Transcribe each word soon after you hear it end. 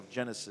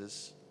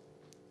Genesis.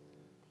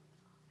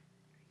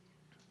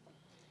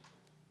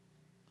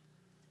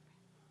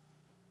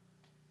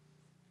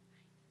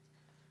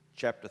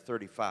 Chapter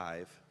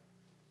 35.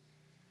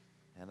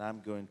 And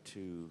I'm going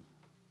to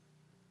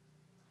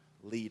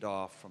lead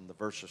off from the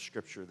verse of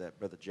Scripture that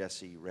Brother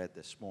Jesse read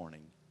this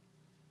morning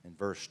in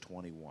verse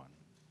 21.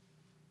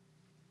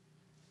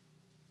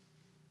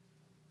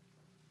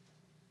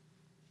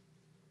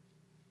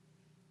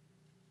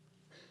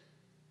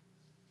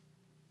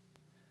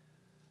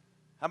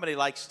 How many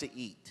likes to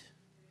eat?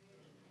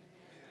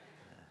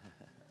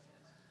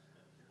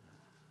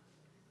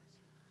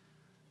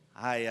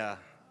 I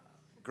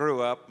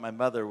grew up, my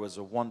mother was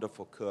a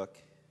wonderful cook,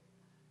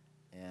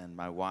 and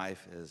my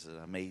wife is an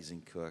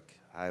amazing cook.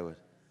 I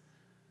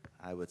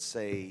would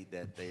say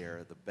that they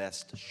are the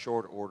best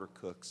short order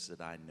cooks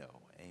that I know.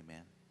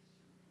 Amen.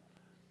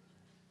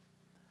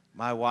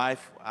 My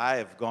wife, I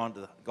have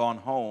gone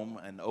home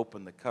and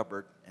opened the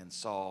cupboard and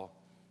saw,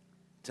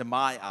 to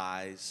my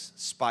eyes,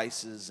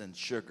 spices and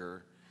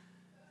sugar,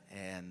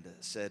 and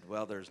said,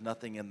 well, there's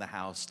nothing in the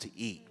house to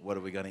eat. What are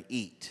we going to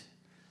eat?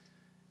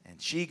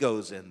 And she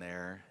goes in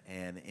there,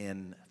 and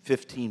in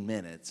 15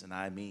 minutes, and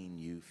I mean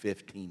you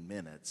 15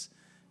 minutes,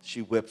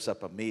 she whips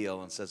up a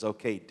meal and says,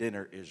 okay,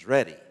 dinner is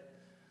ready.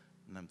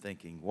 And I'm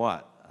thinking,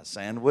 what, a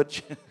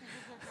sandwich?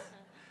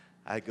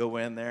 I go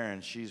in there,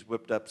 and she's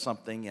whipped up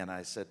something, and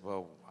I said,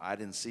 well, I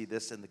didn't see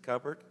this in the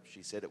cupboard.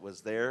 She said it was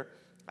there.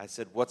 I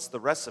said, what's the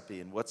recipe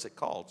and what's it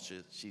called?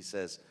 She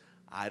says,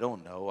 I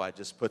don't know. I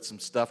just put some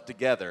stuff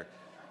together.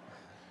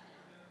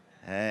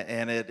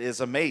 And it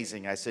is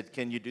amazing. I said,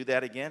 can you do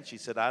that again? She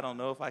said, I don't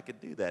know if I could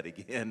do that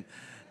again.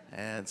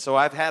 And so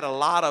I've had a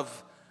lot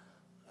of,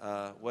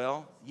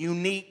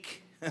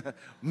 unique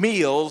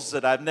meals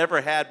that I've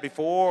never had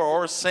before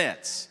or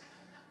since.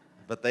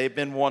 But they've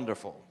been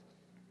wonderful.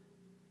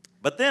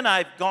 But then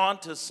I've gone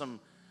to some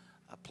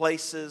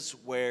places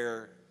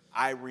where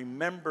I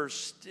remember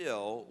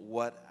still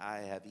what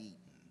I have eaten.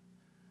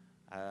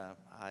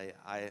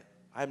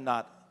 I'm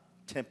not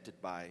tempted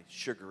by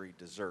sugary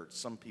desserts.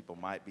 Some people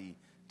might be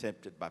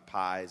tempted by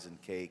pies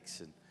and cakes,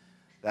 and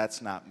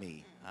that's not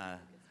me.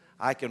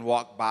 I can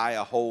walk by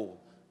a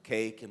whole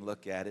cake and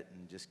look at it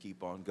and just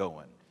keep on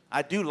going.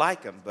 I do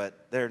like them,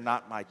 but they're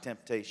not my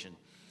temptation.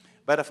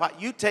 But if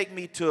you take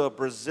me to a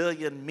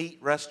Brazilian meat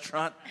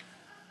restaurant,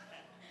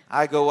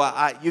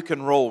 you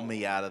can roll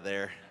me out of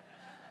there.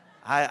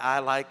 I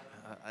like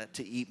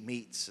to eat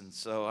meats, and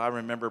so I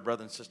remember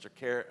Sister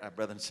Karen,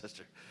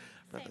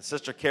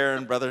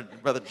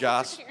 brother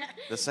Josh,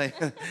 the same,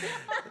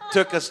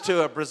 took us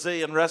to a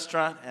Brazilian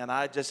restaurant, and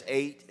I just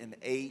ate and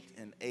ate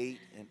and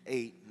ate and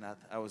ate, and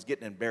I was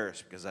getting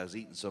embarrassed because I was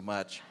eating so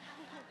much,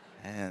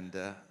 and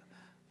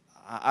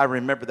I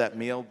remember that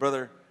meal,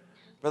 brother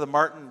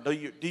Martin.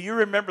 Do you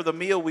remember the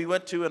meal we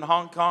went to in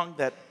Hong Kong?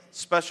 That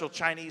special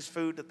Chinese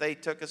food that they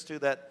took us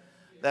to.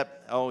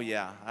 Oh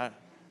yeah,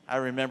 I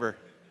remember.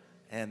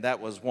 And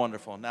that was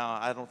wonderful. Now,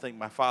 I don't think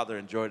my father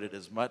enjoyed it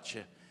as much,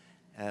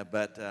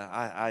 but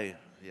I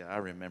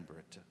remember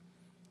it.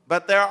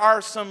 But there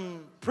are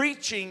some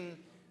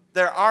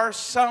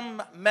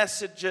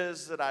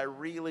messages that I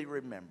really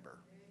remember.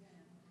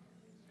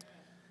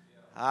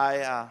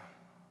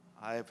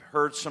 I've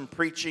heard some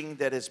preaching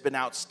that has been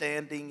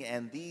outstanding,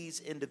 and these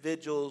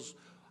individuals,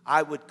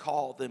 I would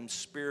call them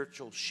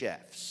spiritual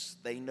chefs.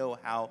 They know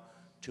how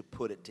to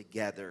put it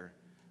together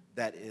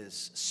that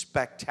is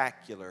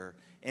spectacular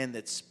in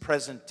its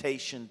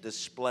presentation,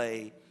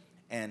 display,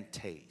 and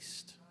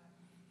taste.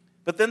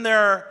 But then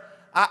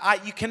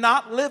you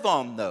cannot live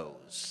on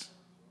those.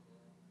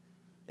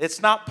 It's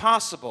not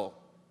possible.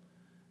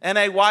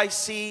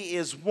 NAYC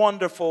is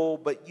wonderful,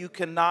 but you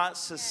cannot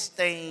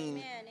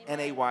sustain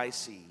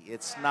NAYC.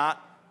 It's not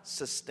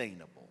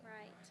sustainable.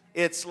 Right.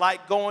 It's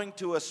like going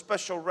to a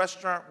special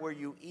restaurant where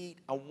you eat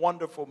a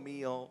wonderful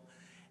meal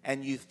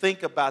and you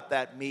think about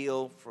that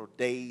meal for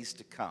days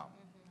to come.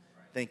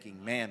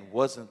 Thinking, man,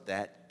 wasn't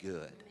that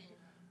good?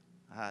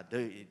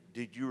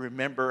 Did you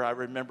remember? I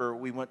remember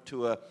we went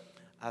to a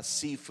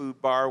seafood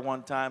bar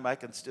one time.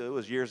 It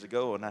was years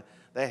ago, and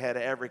they had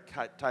every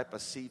type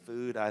of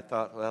seafood. I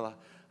thought, well,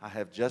 I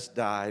have just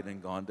died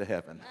and gone to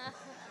heaven.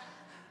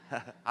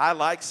 I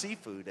like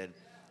seafood, and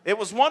it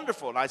was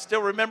wonderful, and I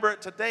still remember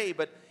it today,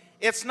 but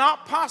it's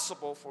not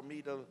possible for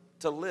me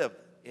to live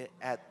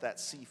at that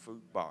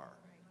seafood bar.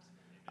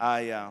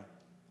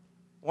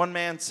 One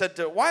man said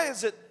why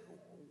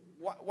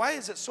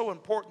is it so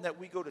important that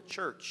we go to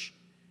church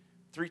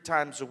 3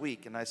 times a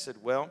week? And I said,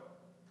 well,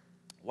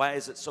 why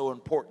is it so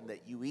important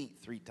that you eat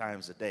 3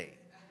 times a day?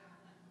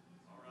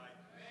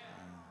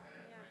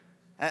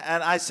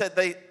 And I said,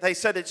 they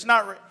said it's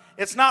not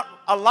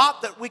a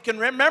lot that we can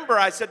remember.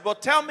 I said, well,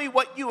 tell me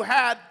what you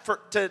had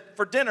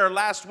for dinner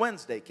last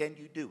Wednesday. Can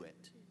you do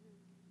it?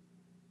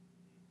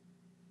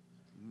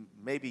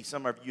 Maybe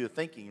some of you are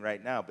thinking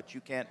right now, but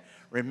you can't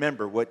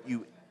remember what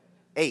you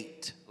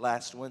ate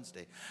last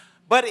Wednesday.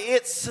 But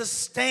it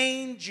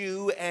sustained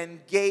you and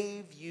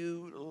gave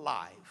you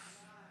life.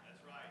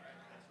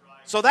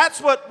 So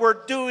that's what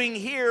we're doing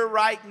here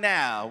right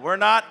now. We're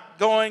not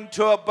going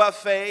to a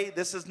buffet.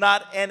 This is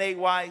not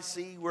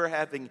NAYC. We're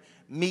having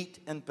meat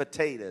and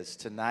potatoes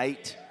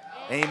tonight.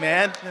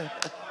 Amen.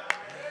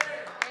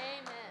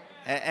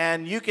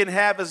 And you can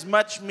have as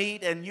much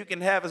meat and you can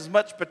have as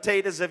much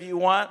potatoes if you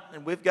want.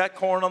 And we've got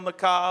corn on the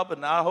cob,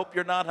 and I hope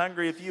you're not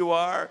hungry if you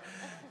are.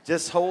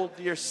 Just hold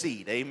your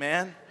seat.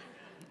 Amen.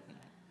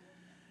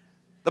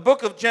 The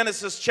book of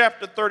Genesis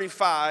chapter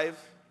 35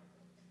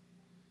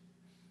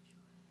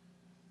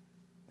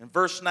 and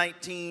verse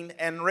 19,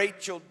 and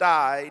Rachel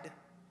died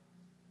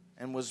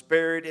and was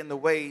buried in the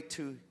way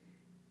to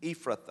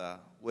Ephrathah,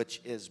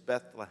 which is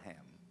Bethlehem.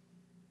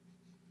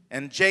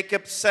 And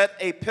Jacob set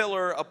a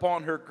pillar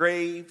upon her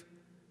grave,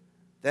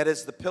 that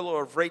is the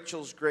pillar of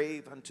Rachel's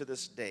grave unto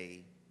this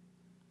day.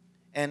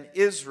 And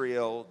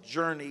Israel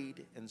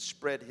journeyed and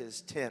spread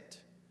his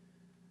tent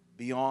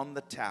beyond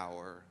the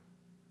tower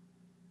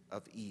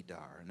of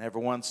Edar. And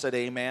everyone said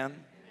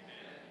amen.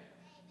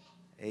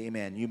 Amen.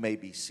 Amen. You may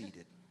be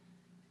seated.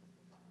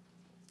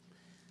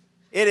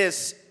 It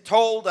is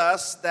told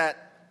us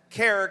that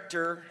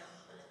character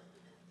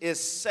is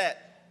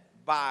set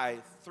by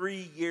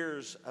 3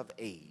 years of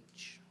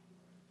age.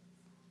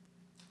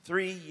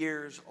 3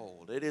 years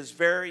old. It is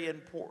very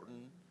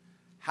important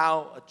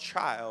how a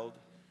child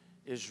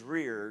is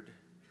reared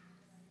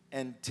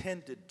and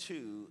tended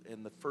to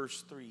in the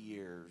first 3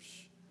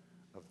 years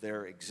of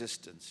their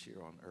existence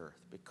here on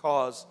earth,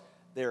 because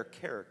their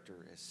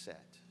character is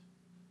set.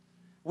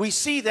 We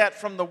see that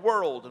from the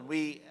world, and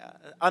we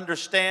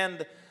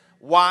understand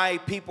why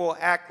people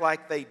act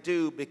like they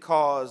do,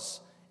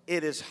 because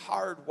it is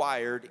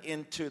hardwired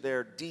into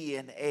their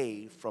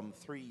DNA from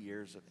 3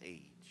 years of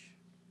age.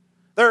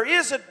 There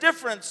is a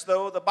difference,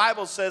 though. The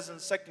Bible says in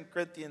 2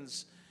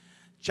 Corinthians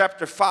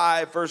chapter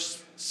 5,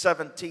 verse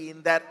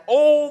 17, that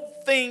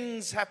old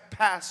things have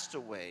passed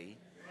away,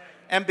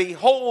 and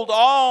behold,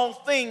 all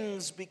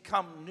things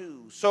become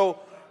new. So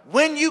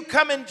when you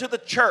come into the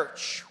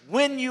church,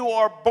 when you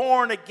are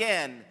born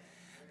again,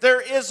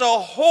 there is a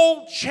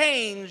whole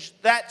change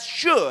that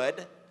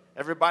should,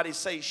 everybody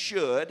say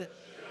should,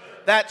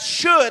 that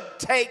should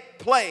take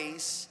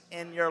place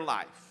in your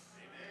life.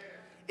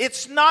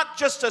 It's not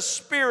just a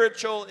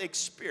spiritual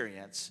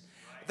experience.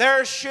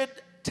 There should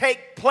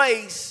take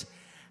place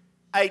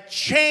a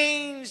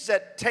change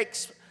that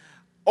takes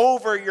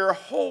over your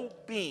whole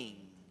being.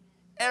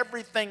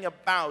 Everything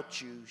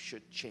about you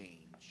should change.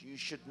 You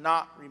should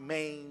not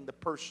remain the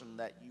person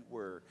that you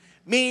were.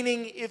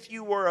 Meaning, if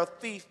you were a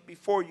thief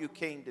before you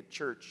came to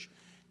church,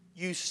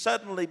 you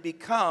suddenly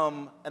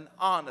become an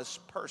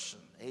honest person.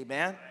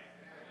 Amen?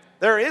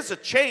 There is a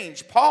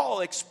change.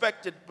 Paul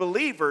expected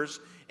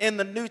believers in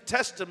the New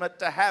Testament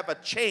to have a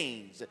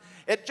change.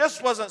 It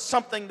just wasn't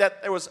something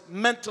that there was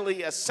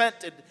mentally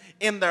assented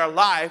in their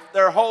life.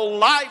 Their whole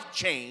life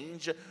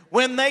changed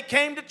when they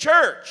came to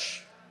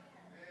church.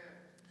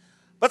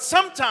 But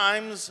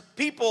sometimes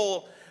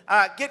people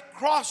get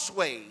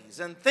crossways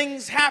and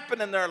things happen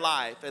in their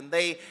life, and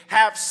they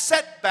have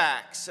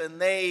setbacks,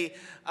 and they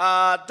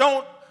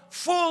don't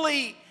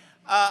fully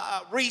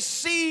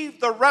receive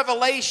the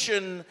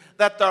revelation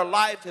that their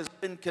life has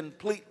been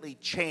completely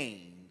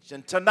changed.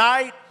 And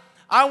tonight,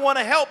 I want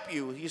to help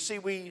you. You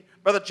see,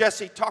 Brother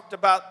Jesse talked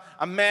about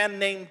a man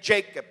named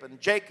Jacob, and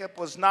Jacob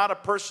was not a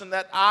person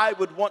that I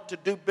would want to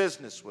do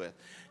business with.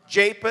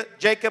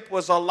 Jacob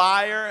was a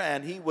liar,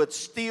 and he would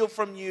steal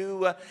from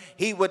you.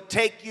 He would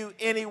take you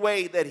any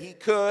way that he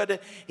could.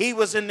 He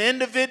was an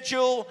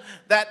individual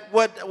that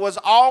was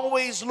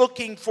always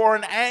looking for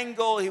an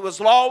angle. He was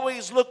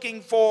always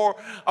looking for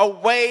a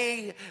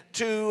way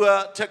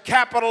to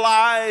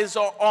capitalize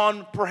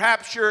on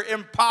perhaps your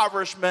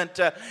impoverishment.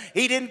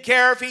 He didn't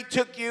care if he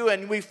took you,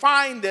 and we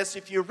find this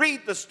if you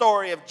read the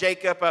story of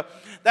Jacob,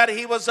 that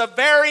he was a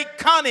very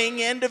cunning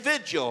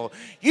individual.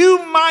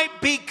 You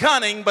might be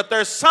cunning, but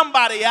there's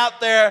somebody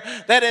out there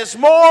that is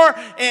more,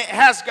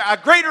 has a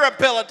greater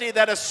ability,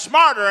 that is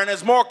smarter and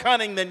is more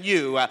cunning than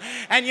you.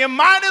 And you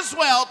might as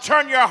well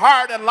turn your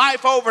heart and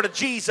life over to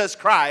Jesus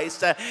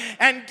Christ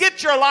and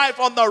get your life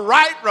on the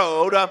right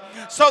road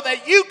so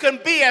that you can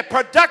be a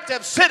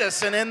productive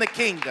citizen in the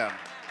kingdom.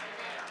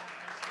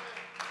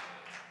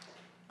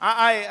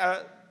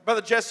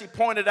 Brother Jesse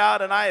pointed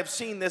out, and I have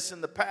seen this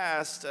in the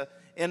past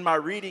in my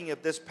reading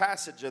of this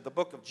passage of the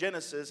book of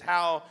Genesis,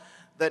 how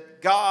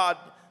that God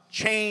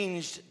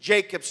changed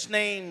Jacob's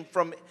name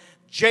from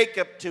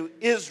Jacob to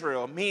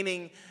Israel,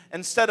 meaning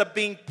instead of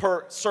being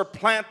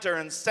supplanter,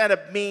 instead of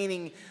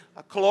meaning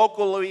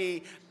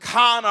colloquially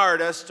con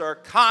artist or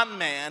con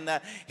man,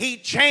 he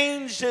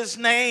changed his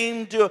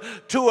name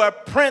to a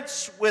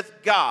prince with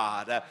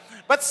God.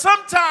 But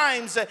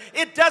sometimes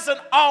it doesn't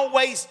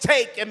always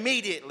take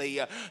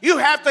immediately. You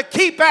have to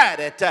keep at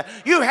it.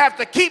 You have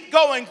to keep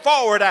going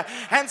forward.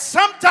 And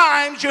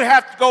sometimes you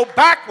have to go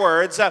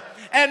backwards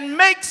and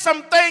make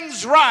some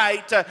things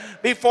right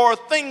before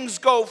things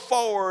go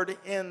forward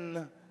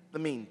in the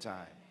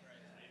meantime.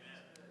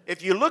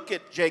 If you look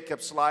at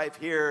Jacob's life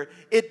here,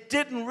 it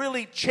didn't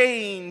really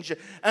change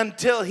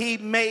until he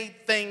made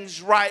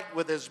things right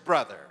with his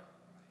brother.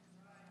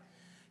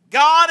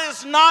 God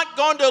is not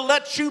going to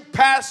let you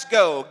pass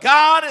go.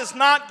 God is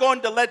not going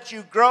to let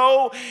you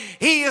grow.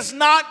 He is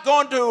not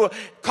going to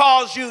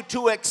cause you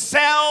to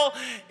excel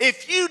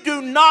if you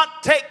do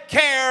not take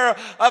care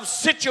of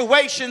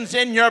situations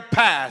in your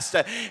past.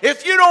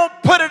 If you don't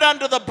put it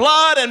under the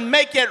blood and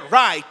make it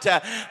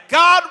right,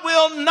 God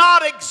will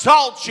not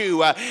exalt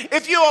you.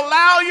 If you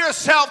allow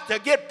yourself to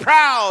get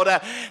proud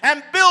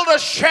and build a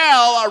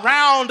shell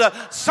around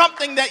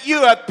something that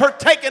you have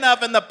partaken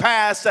of in the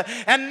past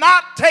and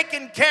not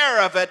taken care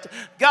of it,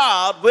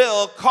 God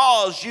will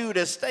cause you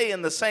to stay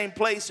in the same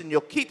place, and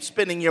you'll keep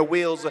spinning your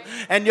wheels,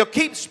 and you'll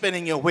keep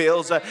spinning your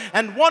wheels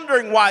and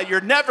wondering why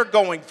you're never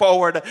going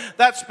forward.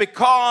 That's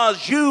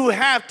because you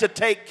have to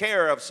take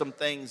care of some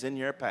things in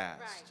your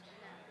past.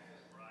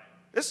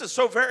 This is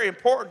so very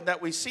important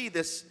that we see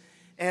this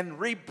and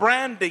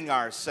rebranding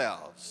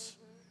ourselves.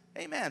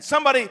 Amen.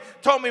 Somebody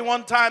told me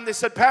one time, they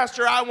said,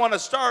 Pastor, I want to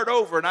start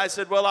over. And I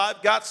said, well,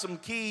 I've got some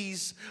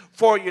keys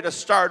for you to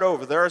start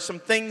over. There are some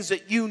things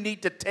that you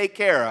need to take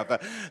care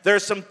of. There are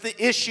some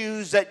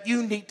issues that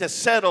you need to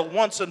settle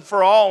once and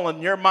for all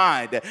in your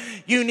mind.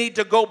 You need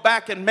to go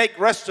back and make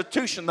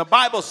restitution. The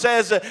Bible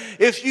says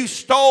if you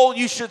stole,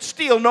 you should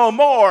steal no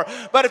more.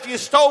 But if you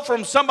stole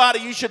from somebody,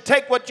 you should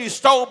take what you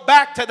stole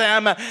back to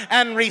them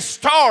and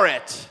restore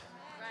it.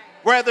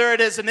 Whether it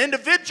is an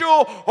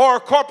individual or a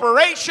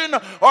corporation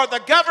or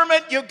the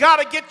government, you got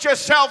to get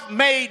yourself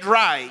made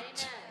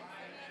right.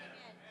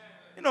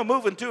 You know,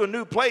 moving to a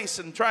new place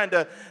and trying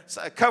to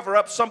cover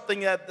up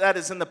something that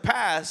is in the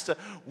past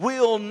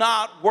will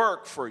not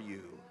work for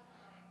you.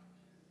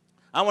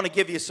 I want to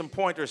give you some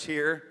pointers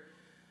here.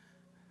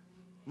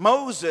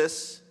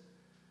 Moses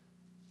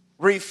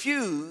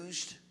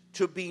refused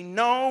to be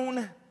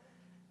known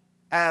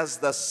as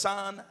the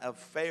son of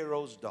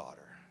Pharaoh's daughter.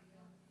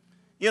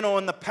 You know,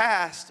 in the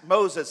past,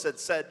 Moses had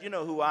said, you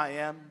know who I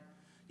am?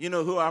 You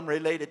know who I'm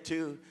related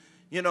to?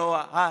 You know,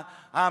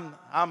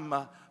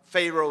 I'm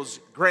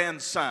Pharaoh's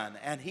grandson.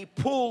 And he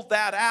pulled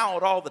that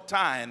out all the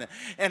time.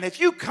 And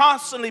if you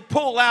constantly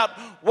pull out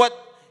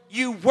what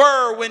you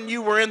were when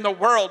you were in the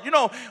world. You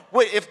know,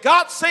 if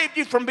God saved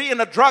you from being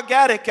a drug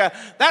addict,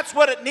 that's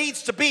what it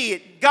needs to be.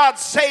 God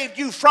saved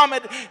you from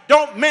it.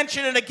 Don't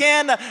mention it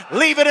again.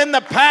 Leave it in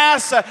the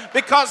past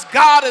because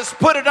God has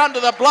put it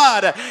under the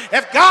blood.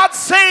 If God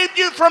saved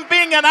you from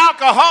being an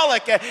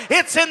alcoholic,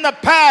 it's in the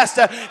past.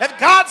 If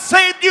God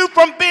saved you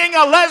from being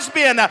a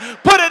lesbian,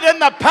 put it in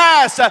the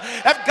past.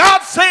 If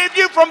God saved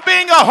you from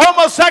being a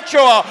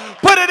homosexual,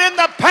 put it in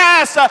the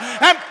past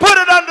and put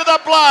it under the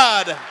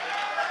blood.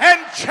 And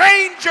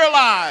change your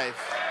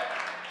life.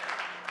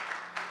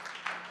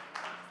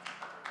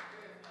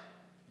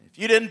 If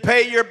you didn't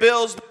pay your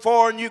bills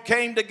before and you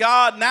came to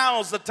God,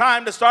 now's the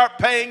time to start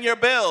paying your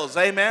bills.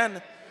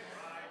 Amen.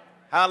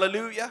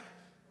 Hallelujah.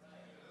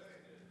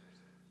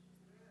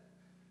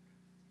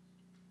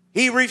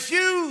 He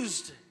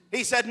refused.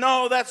 He said,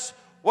 no, that's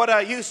what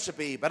I used to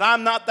be, but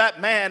I'm not that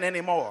man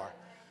anymore.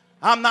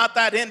 I'm not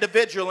that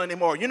individual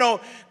anymore. You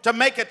know, to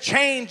make a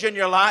change in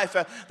your life,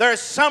 there's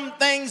some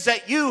things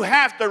that you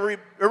have to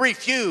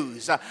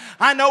refuse.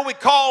 I know we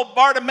call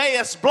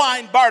Bartimaeus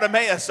blind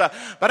Bartimaeus,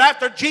 but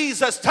after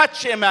Jesus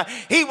touched him,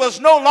 he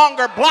was no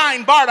longer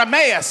blind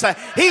Bartimaeus.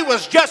 He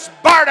was just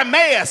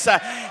Bartimaeus.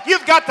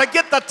 You've got to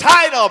get the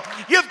title.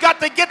 You've got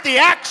to get the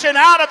action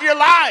out of your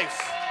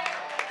life.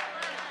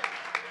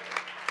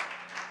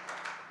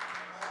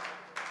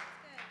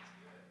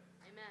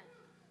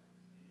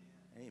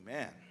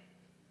 Amen.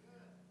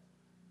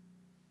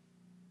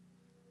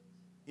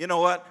 You know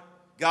what?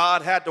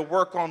 God had to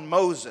work on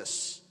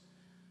Moses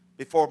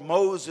before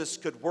Moses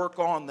could work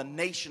on the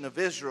nation of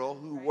Israel,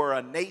 who were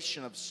a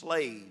nation of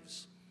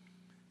slaves,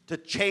 to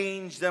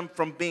change them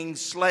from being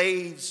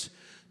slaves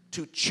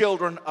to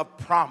children of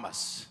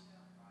promise.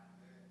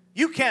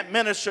 You can't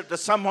minister to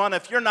someone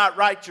if you're not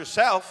right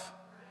yourself.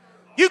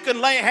 You can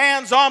lay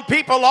hands on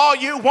people all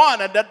you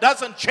want, and that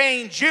doesn't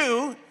change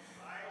you.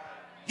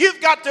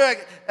 You've got to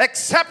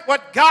accept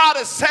what God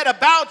has said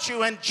about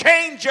you and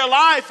change your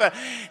life.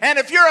 And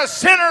if you're a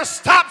sinner,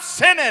 stop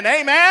sinning.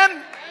 Amen?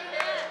 Amen.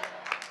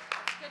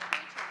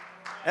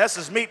 This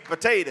is meat and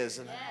potatoes.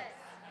 Yes.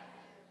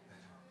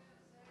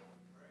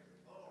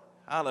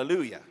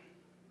 Hallelujah.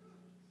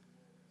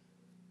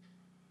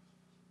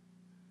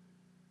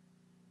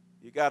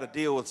 You got to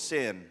deal with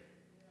sin.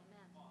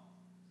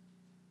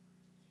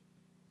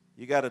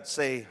 You got to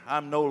say,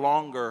 I'm no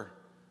longer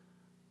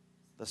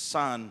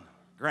the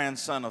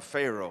grandson of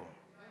Pharaoh.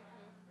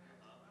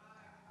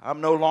 I'm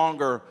no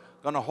longer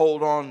going to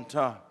hold on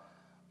to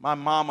my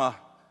mama,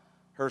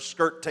 her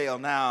skirt tail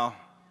now.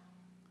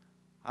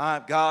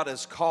 God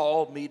has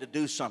called me to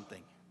do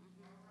something.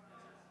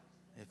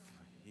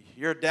 If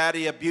your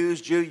daddy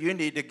abused you, you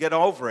need to get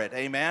over it.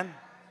 Amen.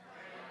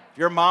 If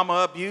your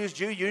mama abused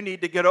you, you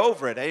need to get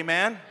over it.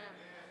 Amen.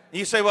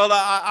 You say, well,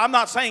 I'm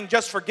not saying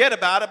just forget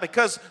about it,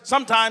 because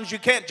sometimes you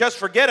can't just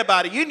forget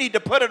about it. You need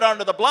to put it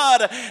under the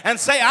blood and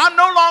say, I'm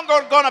no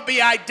longer going to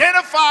be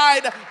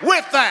identified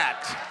with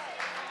that.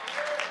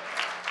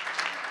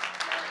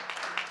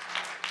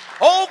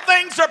 Old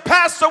things are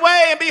passed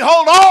away, and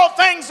behold, all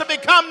things have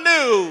become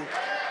new.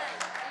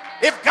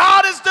 If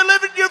God has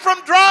delivered you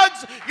from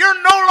drugs,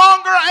 you're no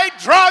longer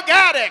a drug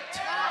addict.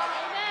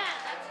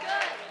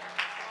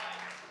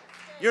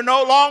 You're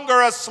no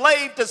longer a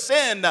slave to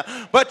sin,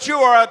 but you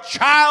are a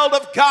child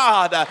of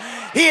God.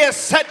 He has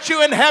set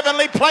you in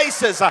heavenly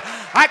places.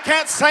 I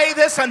can't say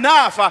this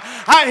enough.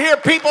 I hear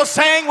people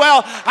saying,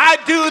 well, I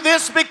do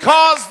this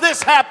because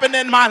this happened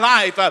in my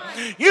life.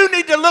 You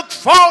need to look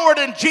forward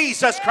in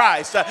Jesus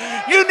Christ.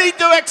 You need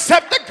to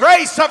accept the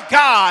grace of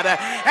God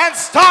and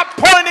stop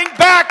pointing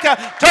back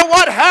to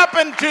what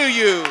happened to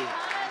you.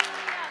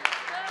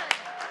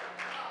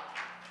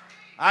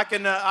 I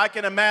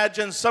can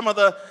imagine some of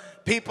the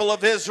people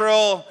of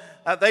Israel.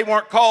 They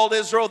weren't called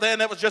Israel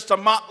then. It was just a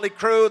motley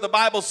crew. The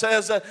Bible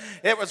says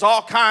it was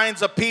all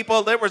kinds of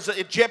people. There was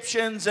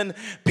Egyptians and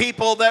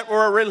people that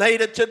were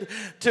related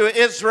to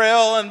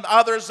Israel and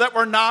others that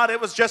were not. It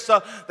was just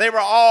they were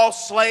all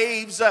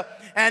slaves.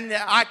 And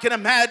I can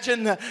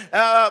imagine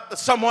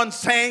someone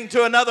saying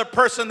to another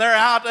person, they're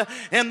out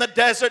in the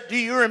desert, do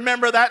you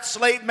remember that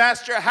slave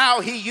master,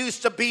 how he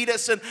used to beat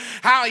us and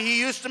how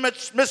he used to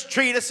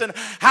mistreat us and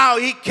how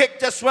he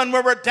kicked us when we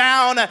were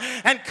down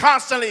and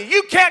constantly.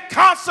 You can't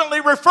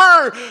constantly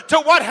refer to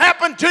what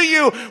happened to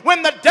you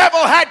when the devil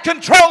had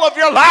control of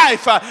your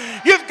life.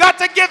 You've got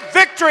to give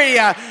victory.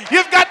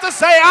 You've got to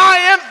say, I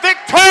am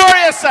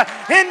victorious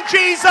in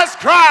Jesus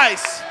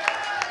Christ.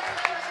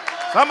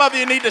 Some of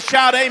you need to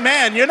shout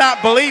amen. You're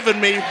not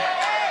believing me.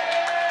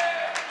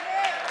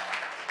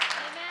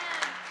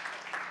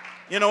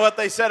 You know what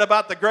they said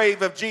about the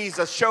grave of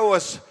Jesus? Show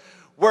us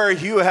where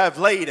you have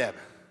laid him.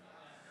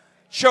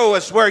 Show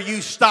us where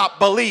you stopped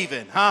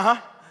believing.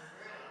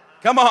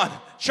 Come on.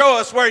 Show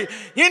us where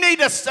you need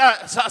to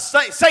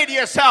say to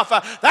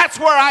yourself, that's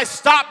where I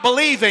stopped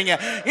believing.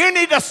 You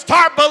need to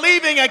start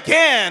believing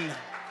again.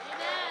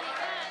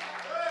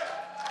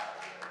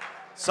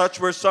 Such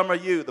were some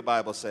of you, the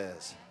Bible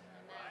says.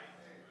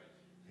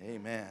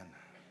 Amen.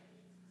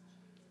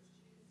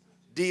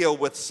 Deal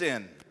with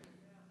sin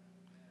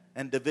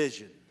and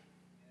division.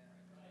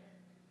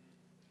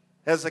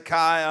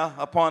 Hezekiah,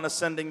 upon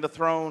ascending the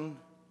throne,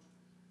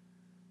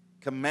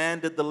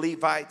 commanded the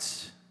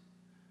Levites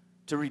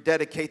to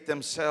rededicate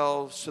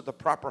themselves to the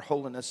proper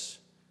holiness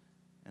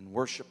and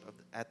worship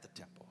at the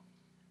temple.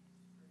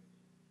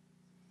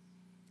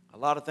 A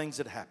lot of things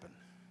had happened.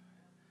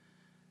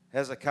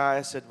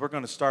 Hezekiah said, we're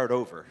going to start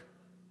over.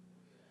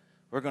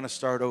 We're going to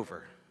start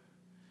over.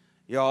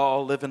 You're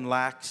all living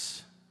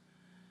lax.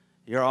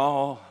 You're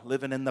all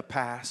living in the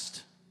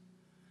past.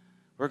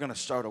 We're going to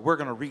start over. We're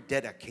going to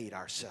rededicate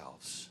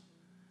ourselves.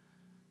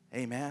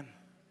 Amen.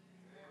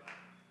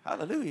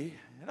 Hallelujah.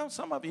 You know,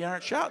 some of you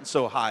aren't shouting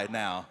so high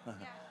now.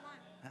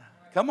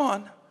 Come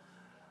on.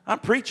 I'm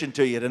preaching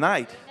to you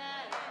tonight.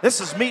 This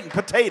is meat and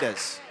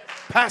potatoes.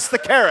 Pass the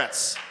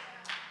carrots.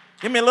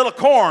 Give me a little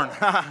corn.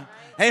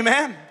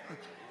 Amen.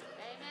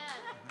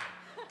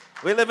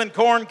 We live in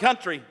corn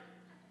country.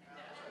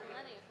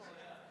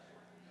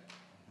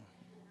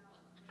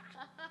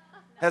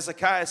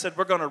 Hezekiah said,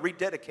 we're going to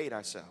rededicate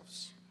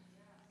ourselves.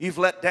 You've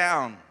let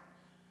down.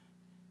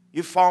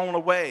 You've fallen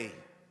away.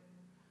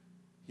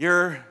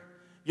 You're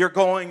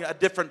going a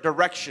different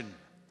direction.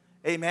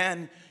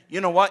 Amen.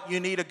 You know what?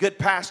 You need a good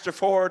pastor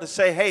to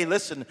say, hey,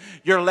 listen,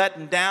 you're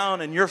letting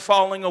down and you're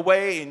falling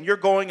away and you're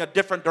going a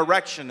different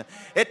direction.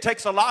 It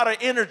takes a lot of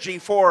energy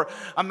for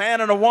a man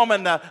and a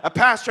woman, a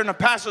pastor and a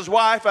pastor's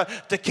wife,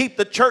 to keep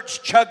the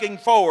church chugging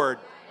forward.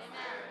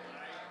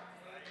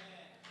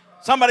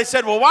 Somebody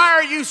said, well, why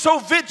are you so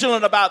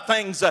vigilant about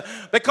things?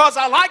 Because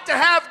I like to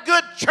have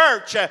good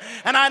church.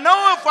 And I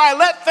know if I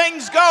let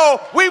things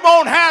go, we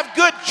won't have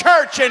good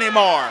church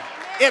anymore.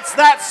 It's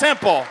that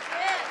simple.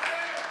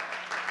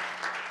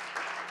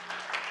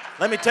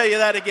 Let me tell you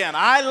that again.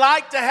 I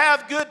like to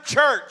have good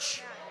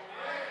church.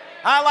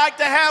 I like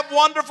to have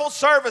wonderful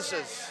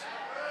services.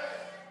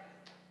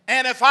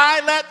 And if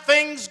I let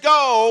things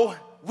go,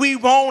 we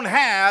won't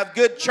have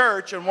good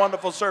church and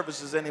wonderful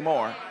services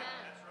anymore.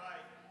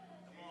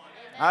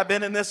 I've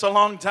been in this a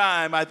long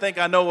time. I think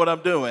I know what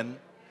I'm doing.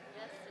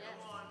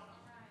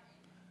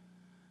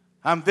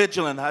 I'm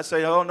vigilant. I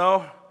say, oh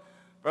no,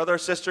 brother or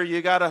sister,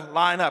 you got to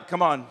line up.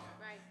 Come on,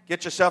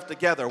 get yourself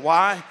together.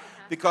 Why?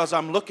 Because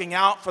I'm looking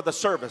out for the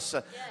service.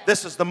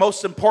 This is the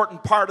most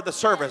important part of the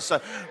service.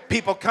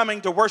 People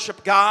coming to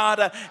worship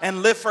God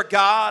and live for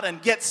God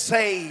and get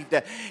saved.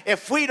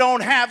 If we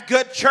don't have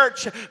good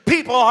church,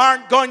 people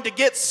aren't going to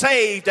get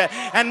saved.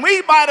 And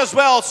we might as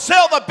well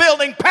sell the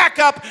building, pack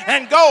up,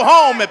 and go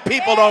home if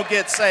people don't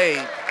get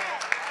saved.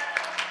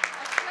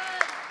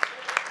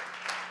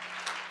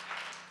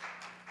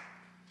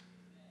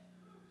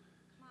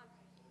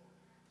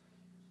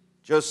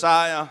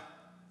 Josiah,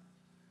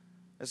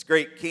 this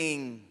great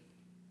king,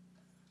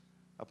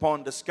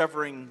 upon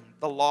discovering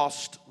the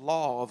lost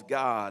law of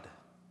God,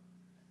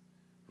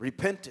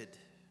 repented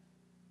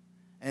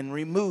and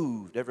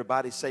removed.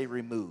 Everybody say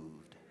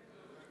removed.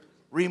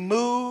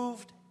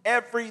 Removed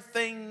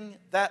everything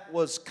that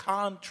was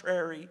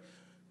contrary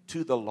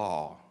to the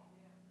law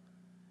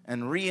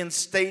and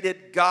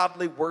reinstated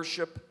godly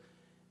worship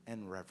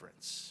and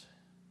reverence.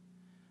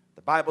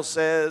 The Bible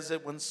says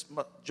that when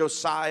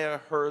Josiah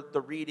heard the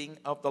reading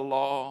of the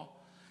law,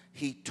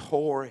 he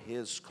tore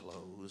his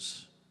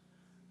clothes.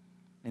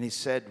 And he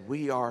said,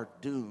 we are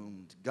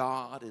doomed.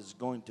 God is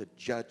going to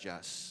judge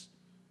us.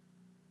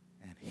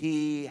 And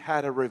he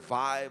had a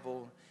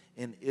revival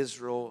in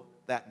Israel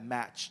that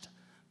matched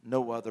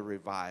no other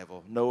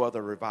revival. No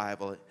other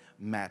revival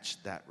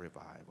matched that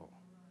revival.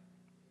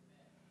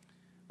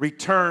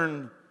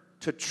 Return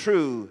to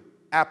true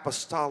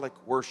apostolic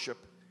worship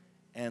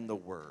and the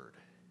Word.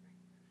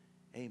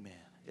 Amen.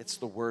 It's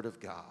the Word of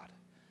God.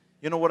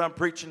 You know what I'm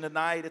preaching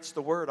tonight? It's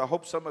the Word. I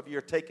hope some of you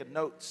are taking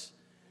notes.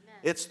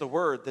 It's the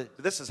Word.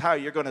 This is how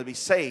you're going to be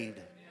saved.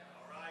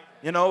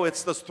 You know,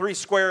 it's those 3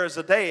 squares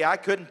a day. I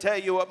couldn't tell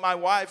you what my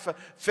wife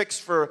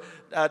fixed for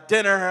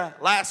dinner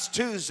last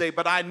Tuesday,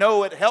 but I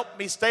know it helped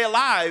me stay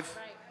alive.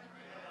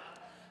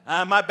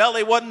 My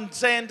belly wasn't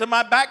saying to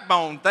my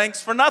backbone,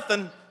 thanks for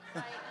nothing.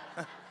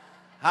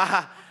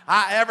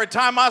 Every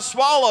time I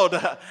swallowed,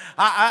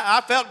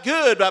 I felt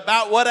good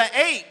about what I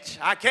ate.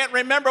 I can't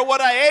remember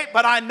what I ate,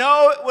 but I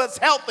know it was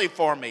healthy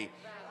for me.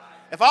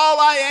 If all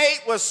I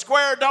ate was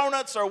square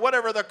donuts or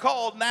whatever they're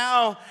called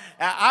now,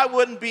 I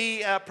wouldn't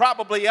be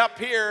probably up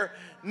here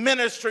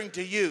ministering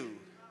to you.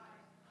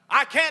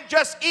 I can't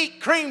just eat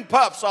cream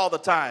puffs all the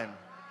time.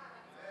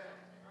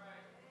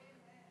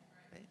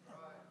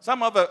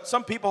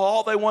 Some people,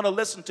 all they want to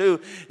listen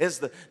to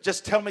is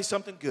just tell me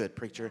something good,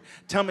 preacher.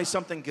 Tell me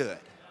something good.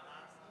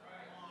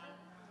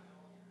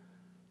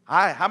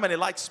 How many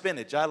like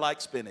spinach? I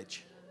like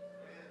spinach.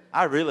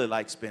 I really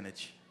like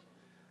spinach.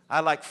 I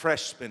like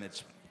fresh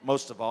spinach.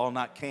 Most of all,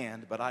 not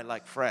canned, but I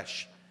like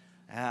fresh.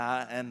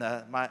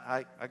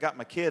 I got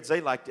my kids,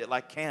 they liked it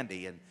like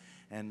candy.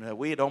 And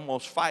we'd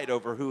almost fight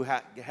over who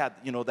had,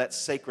 that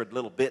sacred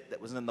little bit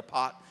that was in the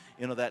pot.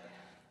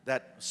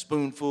 That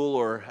spoonful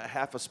or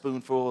half a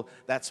spoonful,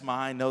 that's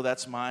mine, no,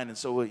 that's mine. And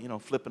so,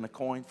 flipping a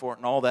coin for it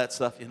and all that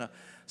stuff,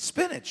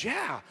 Spinach,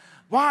 yeah.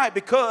 Why?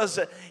 Because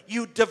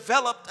you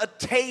developed a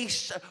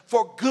taste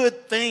for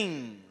good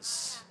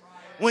things.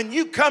 When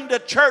you come to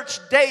church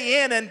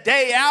day in and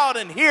day out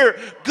and hear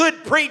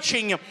good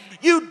preaching,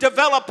 you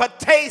develop a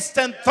taste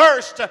and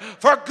thirst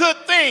for good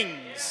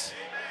things.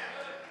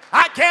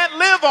 I can't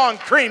live on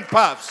cream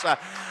puffs.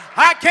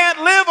 I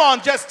can't live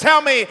on just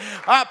tell me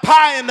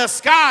pie in the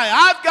sky.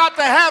 I've got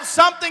to have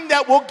something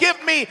that will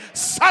give me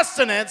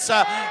sustenance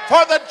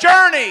for the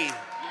journey.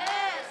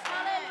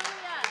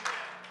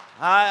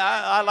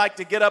 I like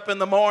to get up in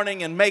the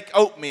morning and make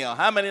oatmeal.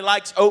 How many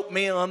likes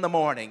oatmeal in the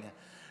morning?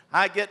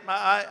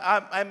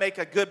 I make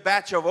a good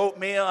batch of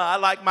oatmeal. I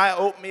like my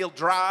oatmeal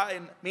dry,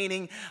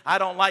 meaning I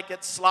don't like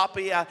it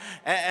sloppy. I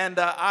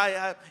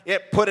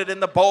put it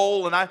in the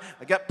bowl, and I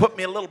put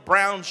me a little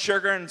brown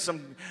sugar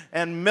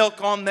and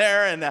milk on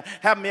there, and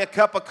have me a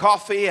cup of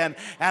coffee, and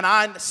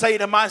I say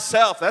to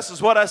myself, this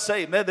is what I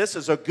say, man, this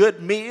is a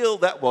good meal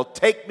that will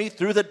take me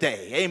through the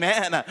day.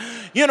 Amen.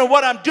 You know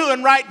what I'm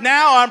doing right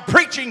now? I'm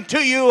preaching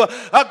to you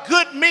a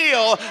good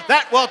meal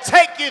that will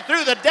take you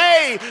through the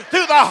day,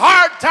 through the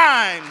hard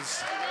times.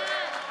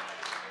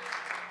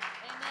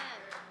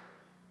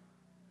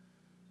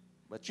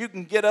 But you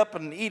can get up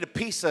and eat a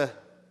piece of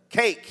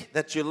cake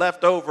that you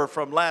left over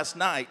from last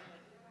night.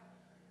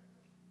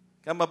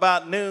 Come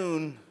about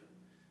noon,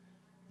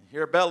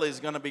 your belly's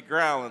going to be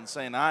growling,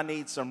 saying, I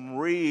need some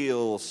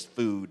real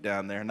food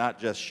down there, not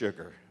just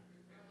sugar.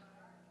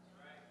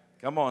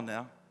 Come on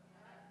now.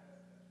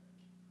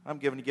 I'm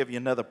going to give you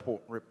another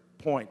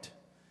point.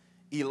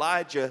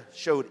 Elijah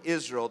showed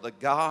Israel the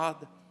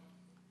God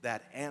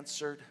that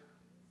answered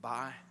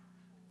by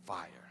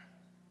fire.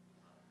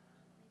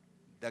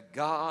 The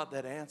God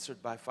that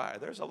answered by fire.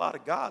 There's a lot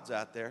of gods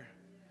out there.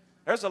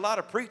 There's a lot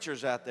of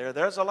preachers out there.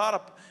 There's a lot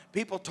of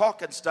people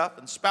talking stuff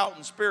and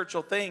spouting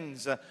spiritual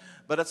things.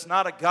 But it's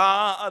not a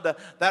God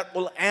that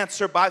will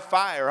answer by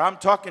fire. I'm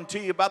talking to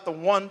you about the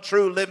one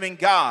true living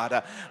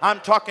God. I'm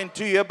talking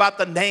to you about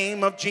the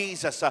name of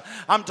Jesus.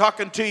 I'm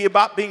talking to you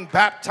about being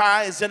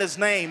baptized in His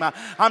name.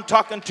 I'm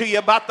talking to you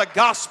about the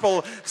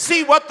gospel.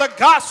 See what the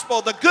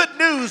gospel, the good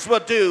news will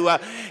do.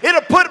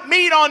 It'll put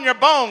meat on your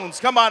bones.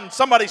 Come on,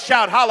 somebody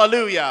shout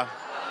hallelujah.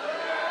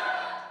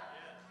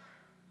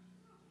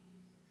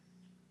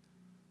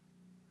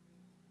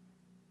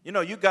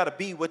 You got to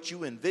be what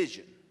you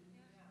envision.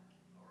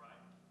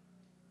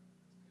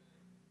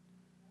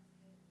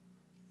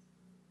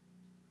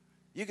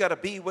 You got to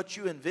be what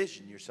you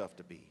envision yourself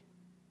to be.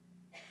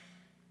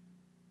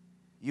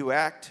 You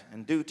act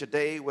and do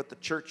today what the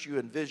church you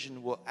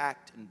envision will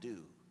act and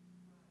do.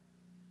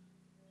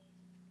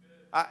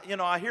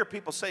 I hear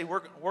people say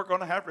we're going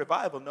to have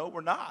revival. No,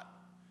 we're not.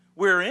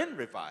 We're in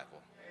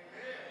revival.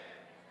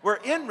 We're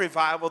in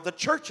revival. The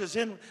church is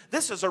in.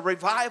 This is a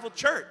revival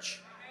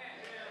church.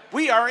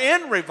 We are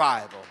in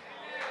revival.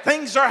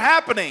 Things are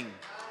happening.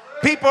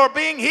 People are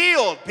being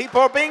healed.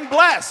 People are being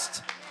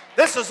blessed.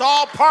 This is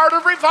all part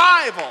of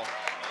revival.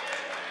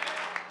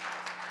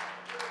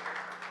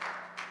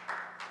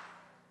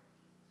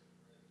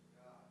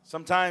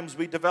 Sometimes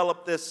we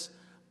develop this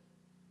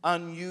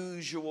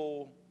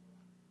unusual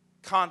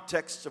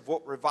context of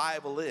what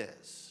revival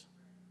is.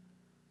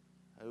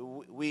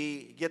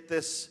 We get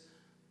this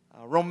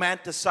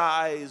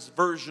romanticized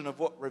version of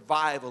what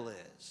revival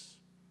is.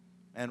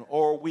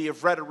 Or we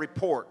have read a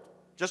report.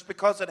 Just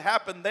because it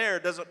happened there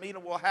doesn't mean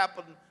it will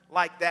happen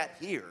like that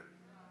here.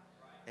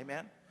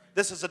 Amen?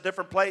 This is a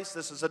different place.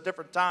 This is a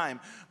different time.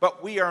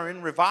 But we are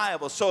in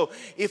revival. So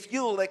if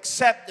you'll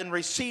accept and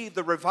receive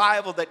the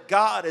revival that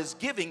God is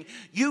giving,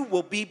 you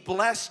will be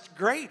blessed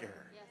greater.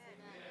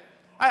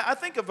 I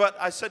think of what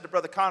I said to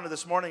Brother Connor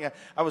this morning.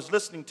 I was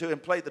listening to him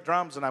play the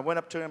drums, and I went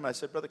up to him and I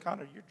said, Brother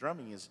Connor,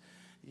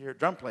 your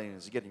drum playing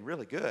is getting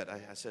really good.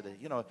 I said,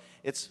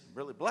 it's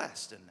really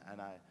blessed,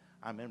 and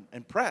I'm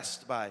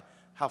impressed by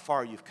how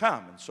far you've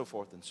come, and so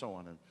forth and so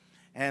on.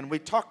 And we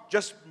talked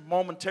just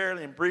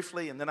momentarily and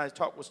briefly, and then I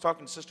was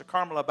talking to Sister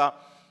Carmela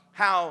about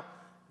how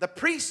the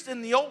priests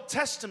in the Old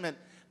Testament,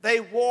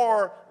 they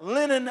wore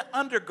linen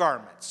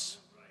undergarments.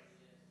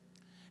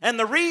 And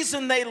the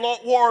reason they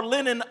wore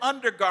linen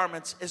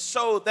undergarments is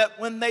so that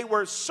when they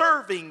were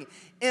serving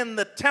in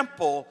the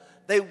temple,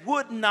 they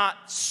would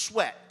not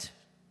sweat.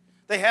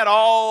 They had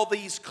all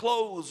these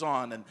clothes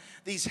on and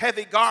these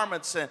heavy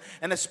garments,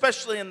 and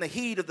especially in the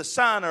heat of the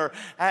sun or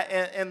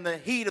in the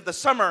heat of the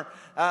summer,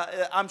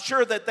 I'm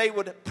sure that they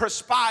would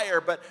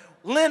perspire. But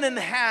linen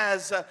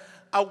has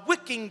a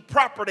wicking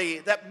property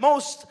that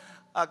most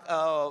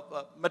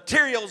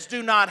materials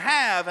do not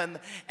have,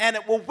 and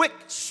it will wick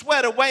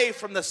sweat away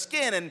from the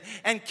skin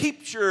and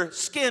keeps your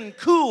skin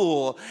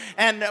cool.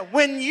 And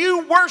when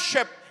you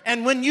worship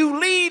and when you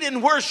lead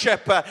in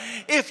worship,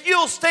 if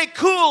you'll stay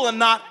cool and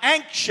not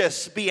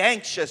be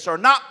anxious or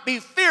not be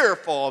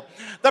fearful,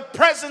 the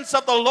presence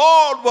of the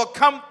Lord will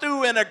come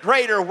through in a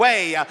greater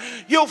way.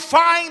 You'll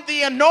find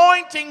the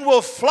anointing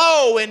will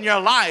flow in your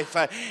life.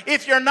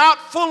 If you're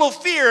not full of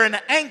fear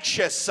and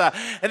anxious,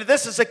 and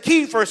this is a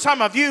key for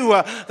some of you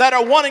that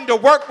are wanting to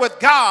work with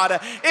God,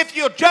 if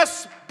you'll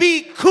just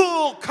be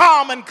cool,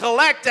 calm, and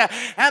collect and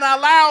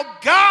allow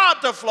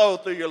God to flow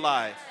through your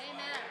life.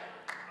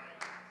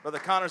 Brother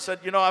Connor said,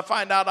 I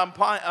find out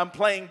I'm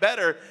playing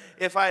better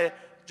if I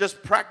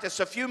just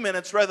practice a few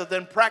minutes rather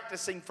than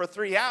practicing for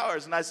 3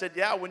 hours. And I said,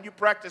 yeah, when you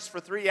practice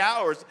for 3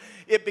 hours,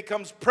 it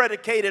becomes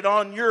predicated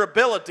on your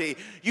ability.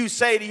 You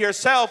say to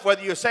yourself,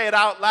 whether you say it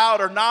out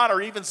loud or not,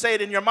 or even say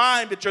it in your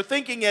mind, but you're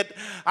thinking it,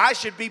 I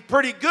should be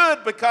pretty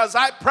good because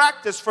I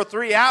practiced for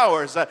 3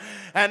 hours.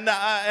 And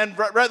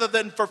rather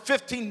than for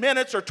 15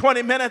 minutes or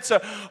 20 minutes,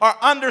 or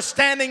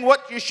understanding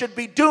what you should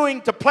be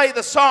doing to play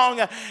the song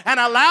and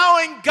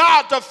allowing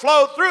God to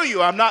flow through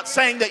you. I'm not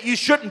saying that you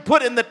shouldn't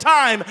put in the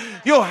time.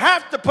 You'll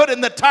have to put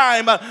in the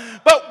time.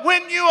 But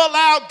when you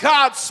allow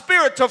God's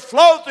Spirit to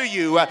flow through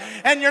you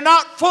and you're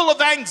not full of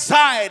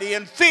anxiety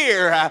and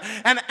fear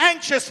and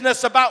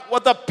anxiousness about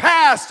what the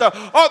past or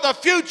the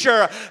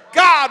future,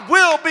 God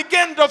will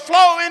begin to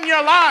flow in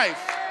your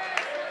life.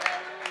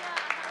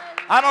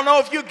 I don't know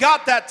if you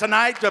got that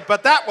tonight,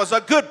 but that was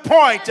a good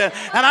point. And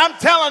I'm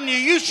telling you,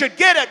 you should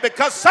get it,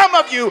 because some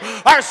of you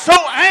are so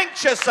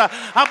anxious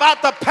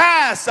about the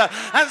past,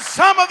 and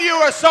some of you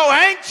are so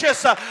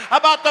anxious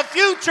about the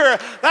future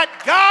that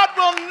God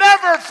will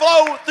never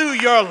flow through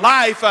your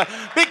life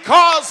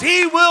because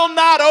He will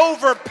not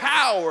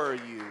overpower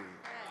you.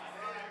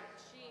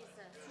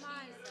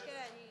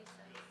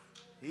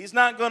 He's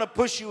not going to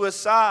push you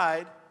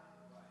aside.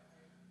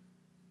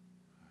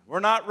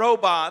 We're not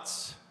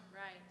robots.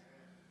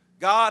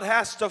 God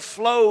has to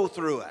flow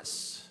through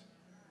us.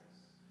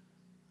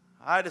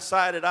 I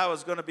decided I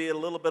was going to be a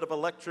little bit of an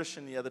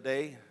electrician the other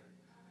day.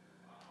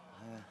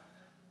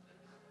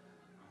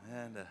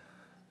 And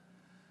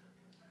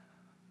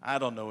I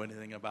don't know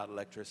anything about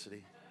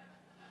electricity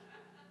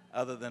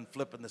other than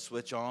flipping the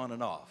switch on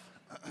and off.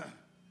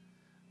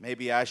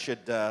 Maybe I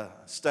should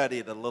study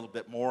it a little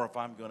bit more if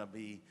I'm going to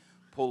be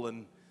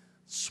pulling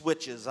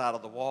switches out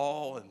of the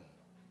wall and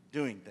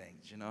doing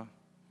things,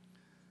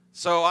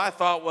 So I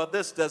thought, well,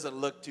 this doesn't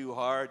look too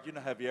hard.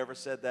 Have you ever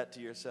said that to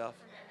yourself?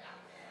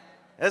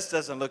 This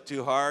doesn't look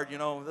too hard. It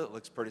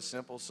looks pretty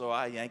simple. So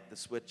I yanked the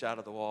switch out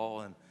of the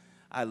wall, and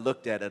I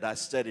looked at it. I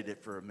studied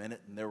it for a minute,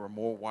 and there were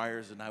more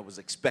wires than I was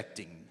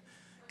expecting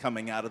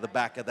coming out of the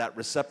back of that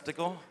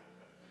receptacle.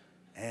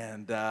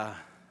 And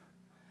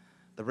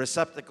the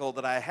receptacle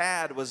that I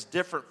had was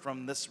different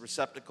from this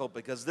receptacle,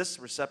 because this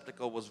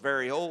receptacle was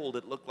very old.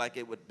 It looked like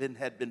it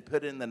had been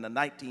put in the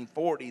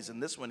 1940s,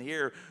 and this one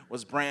here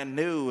was brand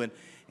new, and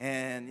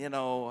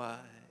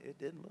it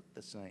didn't look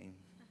the same.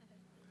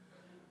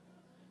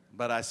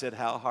 But I said,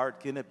 how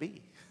hard can it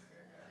be?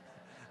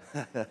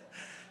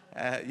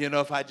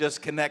 If I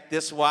just connect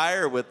this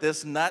wire with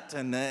this nut,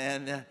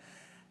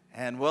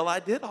 and well, I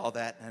did all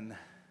that, and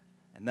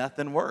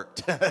nothing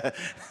worked.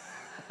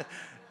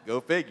 Go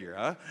figure,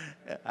 huh?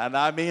 And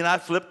I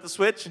flipped the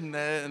switch,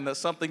 and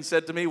something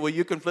said to me, well,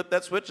 you can flip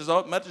that switch as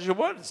much as you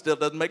want. It still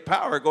doesn't make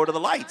power. Go to the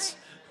lights.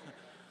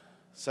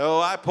 So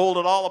I pulled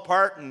it all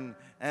apart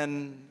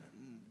and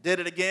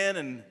did it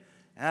again,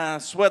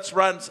 and sweat's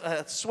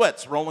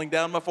rolling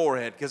down my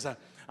forehead, because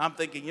I'm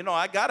thinking,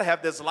 I got to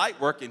have this light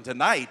working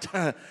tonight.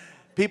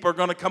 People are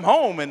going to come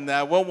home and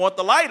won't want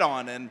the light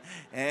on.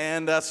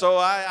 And so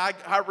I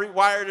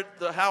rewired it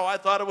how I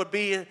thought it would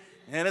be,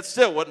 and it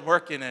still wasn't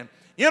working. And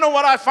you know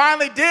what I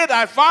finally did?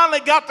 I finally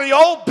got the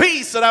old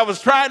piece that I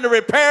was trying to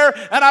repair,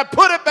 and I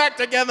put it back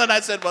together, and I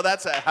said, well,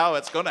 that's how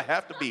it's going to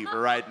have to be for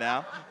right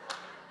now.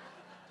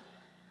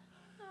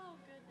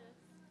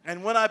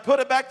 And when I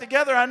put it back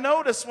together, I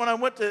noticed when I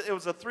went to, it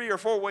was a 3 or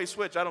 4-way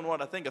switch. I don't know what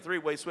I think, a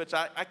 3-way switch.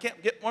 I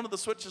can't get one of the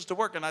switches to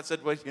work. And I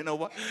said, well, you know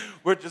what?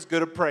 We're just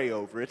going to pray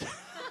over it.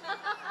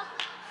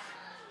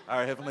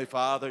 Our Heavenly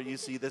Father, you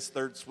see this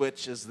third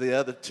switch as the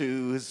other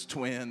two is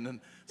twin. And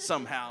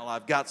somehow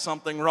I've got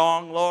something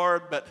wrong,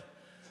 Lord, but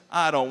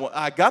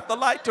I got the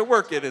light to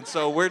work it. And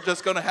so we're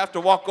just going to have to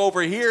walk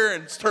over here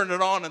and turn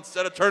it on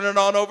instead of turning it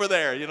on over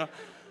there, Isn't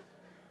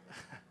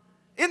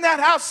that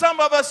how some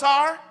of us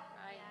are?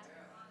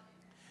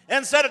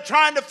 Instead of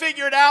trying to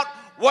figure it out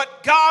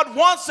what God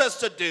wants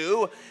us to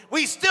do,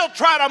 we still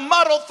try to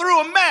muddle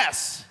through a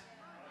mess.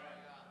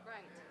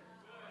 Right.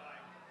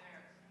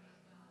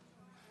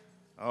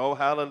 Oh,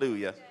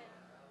 hallelujah.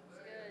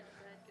 Good.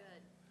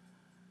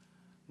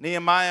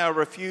 Nehemiah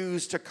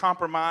refused to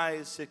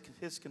compromise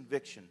his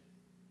conviction.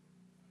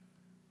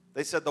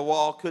 They said the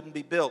wall couldn't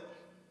be built.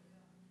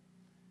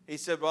 He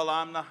said, well,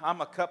 I'm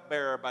a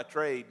cupbearer by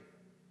trade.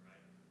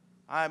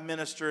 I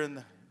minister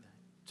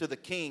to the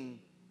king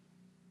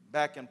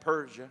back in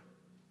Persia.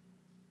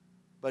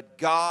 But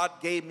God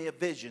gave me a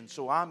vision,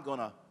 so I'm going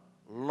to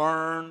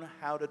learn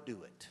how to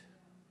do it.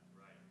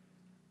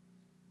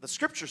 The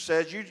scripture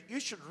says you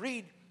should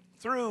read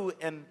through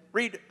and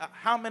read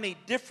how many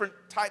different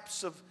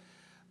types of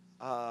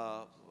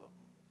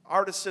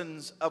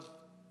artisans of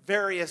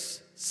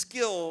various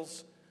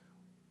skills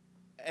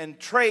and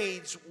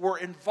trades were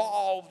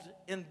involved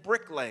in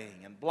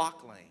bricklaying and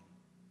block laying.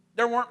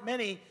 There weren't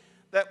many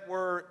that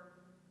were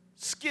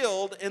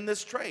skilled in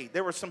this trade.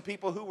 There were some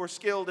people who were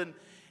skilled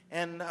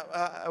in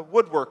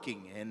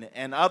woodworking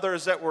and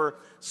others that were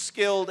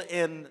skilled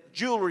in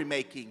jewelry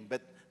making,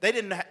 but they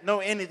didn't know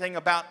anything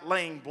about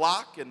laying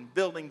block and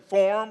building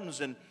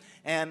forms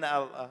and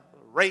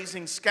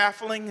raising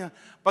scaffolding.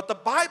 But the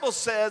Bible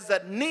says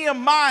that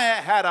Nehemiah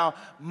had a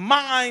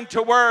mind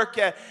to work,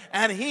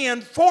 and he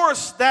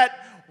enforced that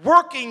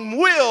working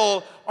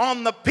will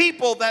on the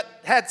people that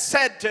had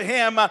said to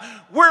him,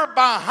 we're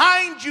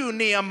behind you,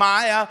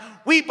 Nehemiah.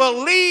 We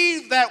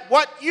believe that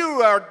what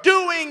you are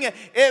doing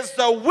is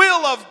the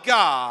will of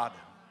God.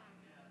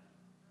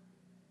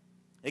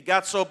 It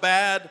got so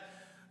bad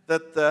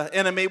that the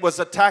enemy was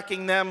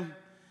attacking them.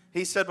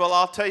 He said, well,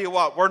 I'll tell you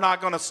what, we're not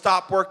going to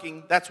stop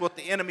working. That's what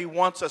the enemy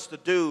wants us to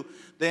do.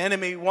 The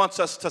enemy wants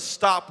us to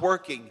stop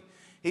working.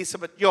 He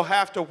said, but you'll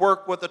have to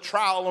work with a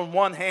trowel in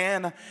one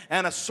hand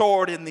and a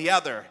sword in the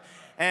other.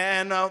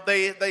 And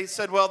they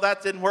said, well,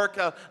 that didn't work.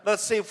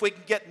 Let's see if we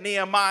can get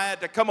Nehemiah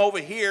to come over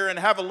here and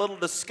have a little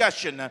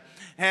discussion.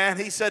 And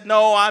he said,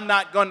 no, I'm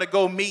not going to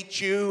go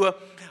meet you.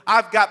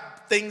 I've got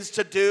things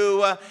to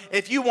do.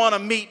 If you want to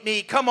meet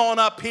me, come on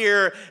up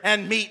here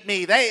and meet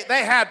me. They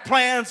had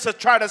plans to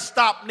try to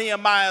stop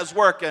Nehemiah's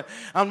work.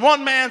 And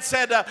one man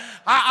said,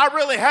 I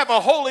really have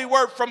a holy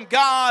word from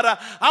God.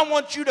 I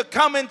want you to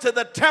come into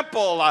the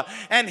temple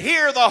and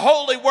hear the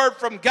holy word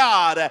from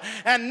God.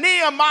 And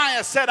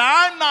Nehemiah said,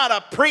 I'm not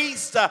a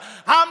priest.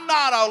 I'm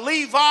not a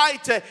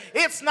Levite.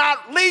 It's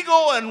not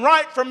legal and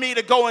right for me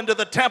to go into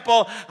the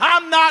temple.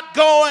 I'm not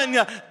going.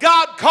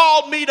 God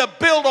called me to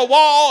build a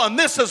wall, and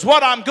this is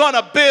what I'm going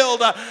to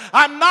build.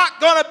 I'm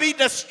not going to be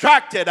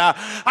distracted.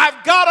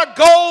 I've got a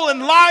goal in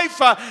life,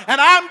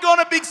 and I'm going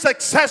to be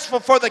successful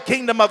for the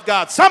kingdom of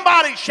God.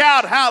 Somebody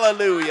shout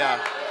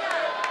hallelujah.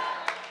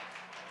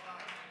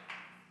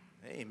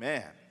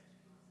 Amen.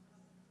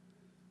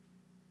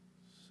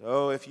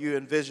 So if you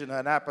envision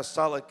an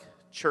apostolic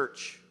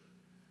church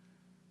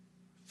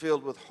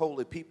filled with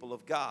holy people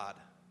of God,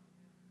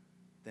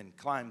 then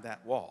climb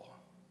that wall.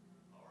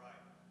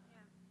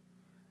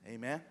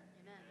 Amen.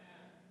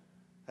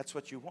 That's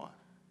what you want.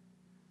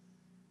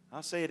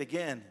 I'll say it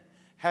again.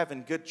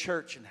 Having good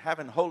church and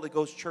having Holy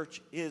Ghost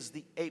church is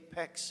the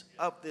apex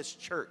of this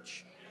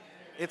church.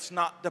 It's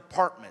not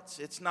departments.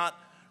 It's not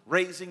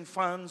raising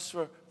funds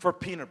for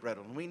peanut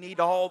brittle. And we need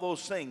all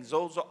those things.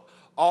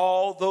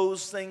 All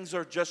those things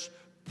are just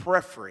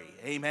periphery.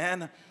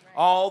 Amen.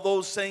 All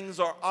those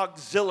things are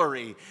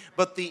auxiliary,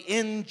 but the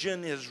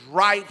engine is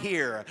right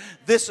here.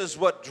 This is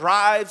what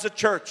drives a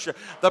church,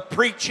 the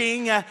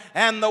preaching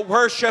and the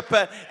worship,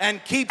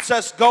 and keeps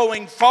us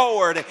going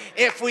forward.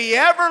 If we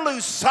ever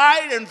lose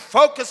sight and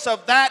focus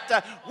of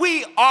that,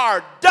 we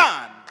are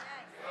done.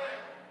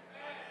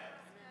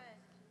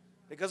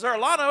 Because there are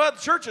a lot of other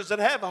churches that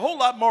have a whole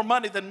lot more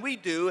money than we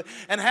do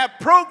and have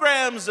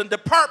programs and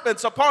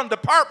departments upon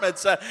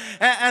departments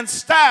and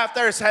staff.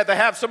 They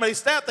have so many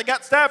staff, they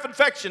got staph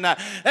infection.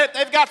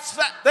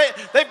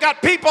 They've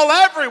got people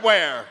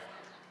everywhere.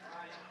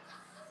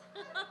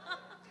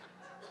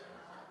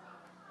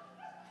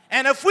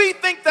 And if we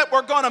think that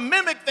we're going to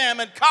mimic them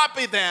and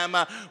copy them,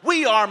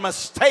 we are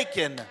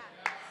mistaken.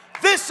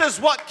 This is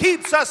what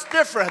keeps us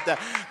different.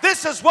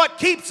 This is what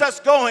keeps us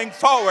going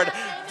forward.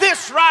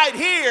 This right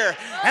here.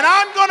 And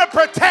I'm going to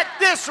protect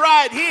this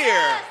right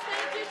here.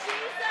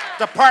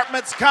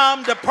 Departments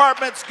come,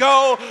 departments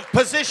go,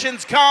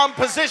 positions come,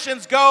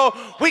 positions go.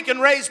 We can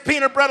raise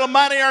peanut brittle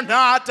money or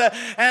not,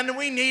 and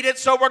we need it,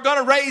 so we're going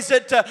to raise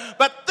it.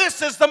 But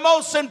this is the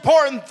most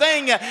important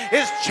thing,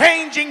 is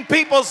changing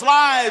people's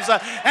lives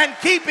and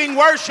keeping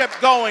worship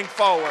going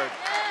forward.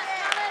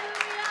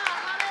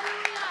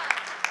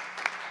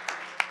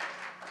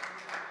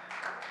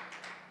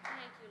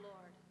 Thank you,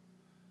 Lord.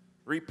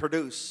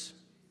 Reproduce.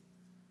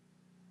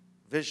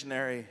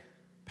 Visionary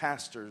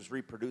pastors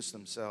reproduce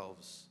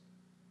themselves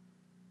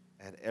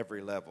at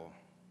every level.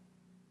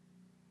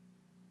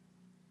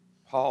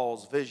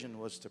 Paul's vision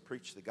was to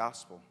preach the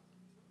gospel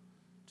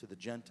to the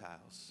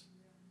Gentiles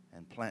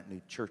and plant new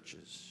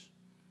churches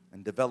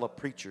and develop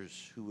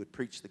preachers who would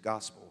preach the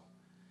gospel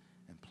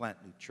and plant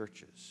new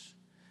churches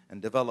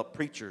and develop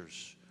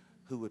preachers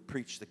who would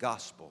preach the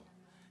gospel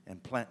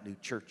and plant new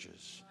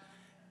churches.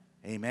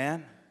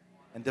 Amen?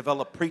 And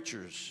develop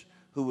preachers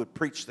who would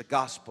preach the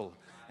gospel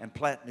and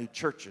plant new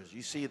churches.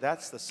 You see,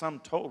 that's the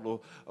sum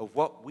total of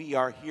what we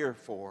are here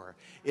for,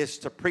 is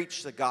to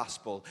preach the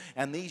gospel.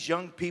 And these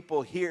young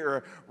people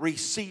here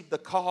receive the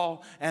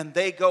call and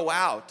they go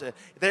out.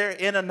 They're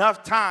in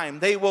enough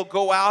time, they will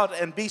go out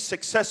and be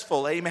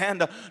successful.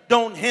 Amen.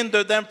 Don't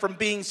hinder them from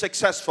being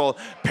successful.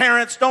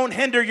 Parents, don't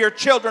hinder your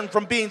children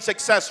from being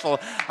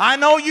successful. I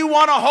know you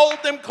want to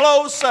hold them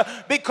close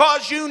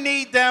because you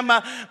need them,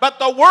 but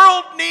the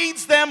world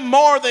needs them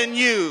more than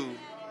you.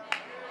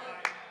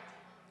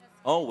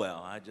 Oh,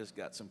 well, I just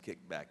got some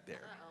kickback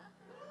there.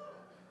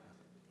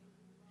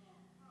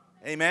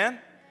 Amen?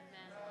 Amen.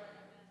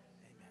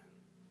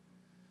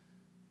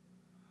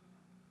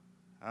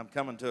 I'm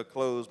coming to a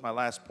close. My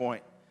last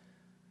point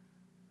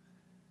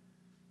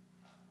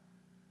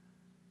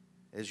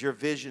is your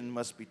vision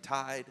must be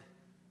tied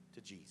to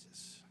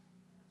Jesus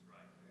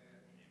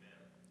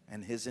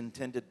and his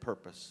intended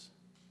purpose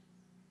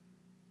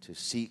to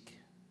seek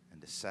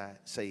and to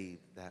save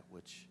that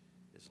which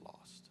is lost.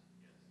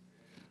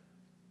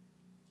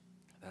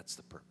 That's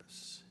the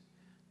purpose.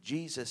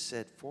 Jesus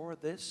said, "For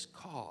this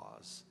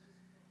cause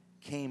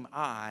came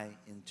I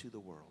into the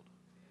world."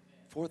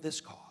 For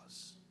this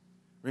cause.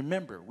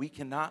 Remember, we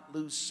cannot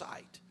lose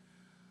sight.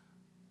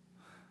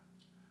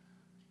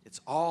 It's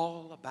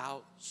all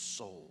about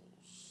souls.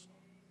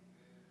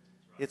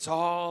 It's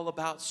all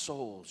about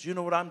souls. You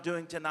know what I'm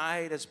doing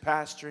tonight as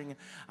pastoring?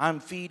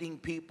 I'm feeding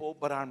people,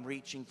 but I'm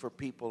reaching for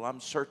people. I'm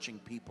searching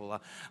people.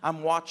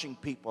 I'm watching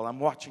people. I'm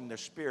watching their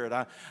spirit.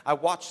 I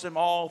watch them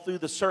all through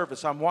the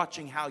service. I'm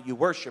watching how you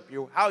worship.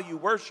 How you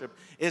worship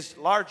is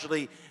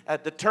largely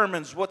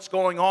determines what's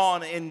going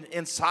on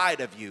inside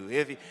of you.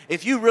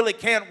 If you really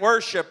can't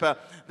worship,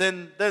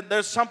 then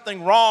there's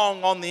something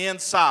wrong on the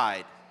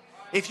inside.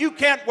 If you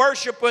can't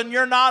worship when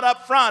you're not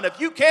up front, if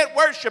you can't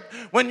worship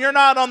when you're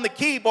not on the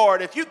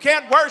keyboard, if you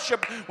can't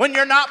worship when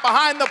you're not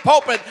behind the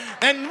pulpit,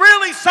 then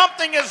really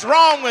something is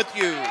wrong with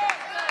you.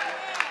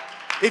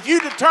 If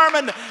you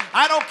determine,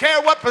 I don't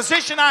care what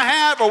position I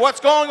have or what's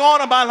going on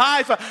in my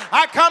life,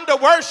 I come to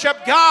worship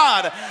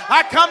God.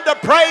 I come to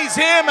praise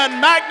him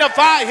and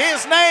magnify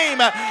his name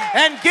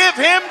and give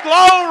him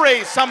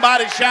glory.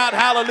 Somebody shout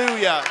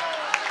hallelujah.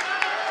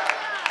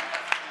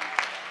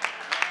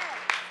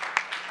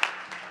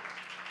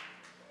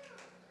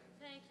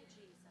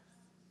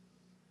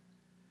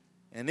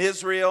 And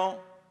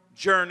Israel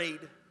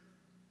journeyed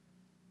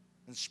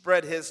and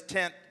spread his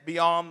tent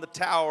beyond the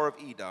tower of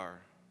Edar.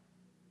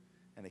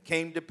 And it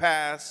came to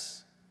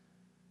pass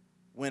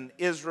when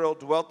Israel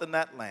dwelt in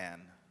that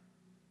land.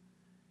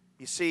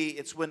 You see,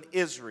 it's when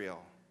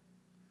Israel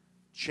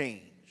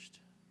changed.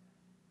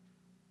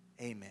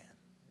 Amen.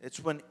 It's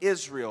when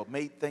Israel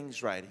made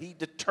things right. He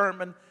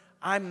determined,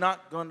 I'm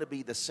not going to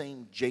be the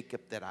same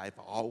Jacob that I've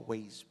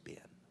always been.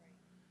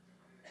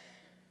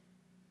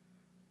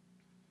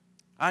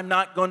 I'm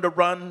not going to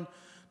run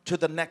to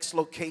the next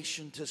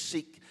location to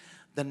seek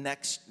the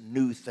next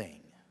new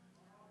thing.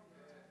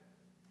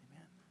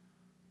 Amen.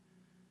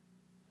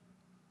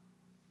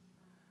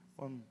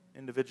 One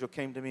individual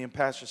came to me and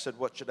pastor said,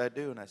 "What should I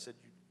do?" And I said,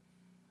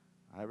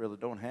 "I really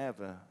don't have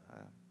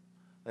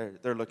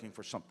they're looking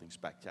for something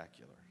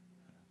spectacular."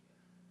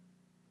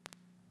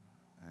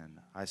 And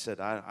I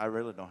said, I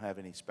really don't have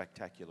any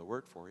spectacular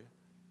word for you.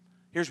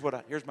 Here's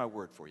my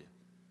word for you.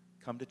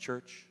 Come to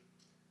church,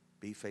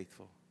 be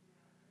faithful,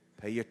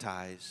 pay your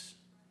tithes,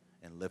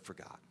 and live for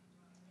God.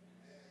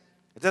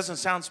 It doesn't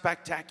sound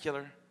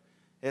spectacular.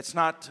 It's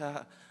not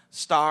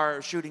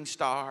shooting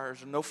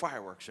stars, and no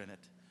fireworks in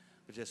it.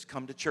 But just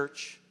come to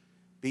church,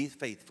 be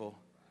faithful,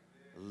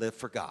 live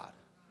for God.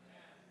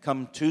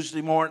 Come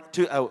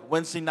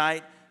Wednesday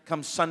night,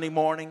 come Sunday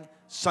morning,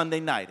 Sunday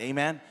night.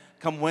 Amen.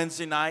 Come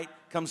Wednesday night,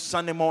 come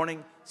Sunday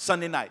morning,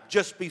 Sunday night.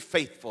 Just be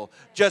faithful.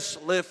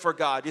 Just live for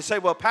God. You say,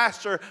 well,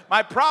 Pastor,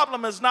 my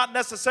problem is not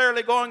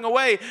necessarily going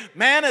away.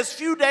 Man is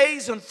few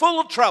days and full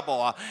of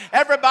trouble.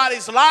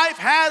 Everybody's life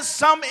has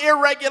some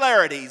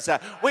irregularities.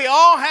 We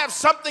all have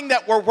something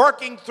that we're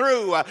working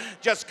through.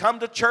 Just come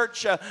to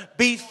church,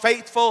 be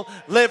faithful,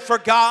 live for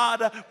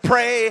God,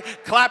 pray,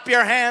 clap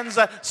your hands,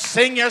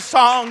 sing your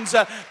songs,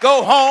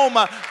 go home,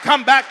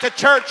 come back to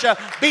church,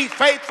 be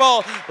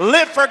faithful,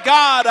 live for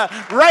God,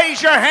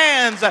 raise your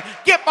hands,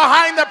 get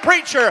behind the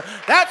preacher.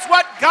 That's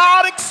what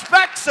God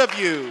expects of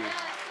you.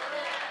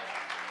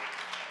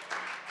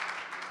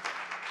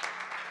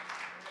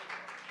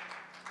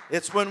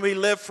 It's when we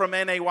live from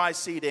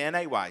NAYC to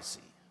NAYC.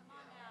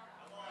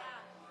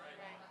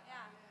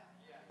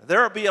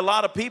 There will be a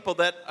lot of people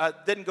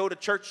that didn't go to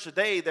church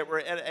today that were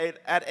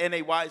at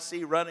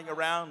NAYC running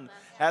around,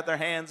 had their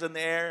hands in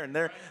the air, and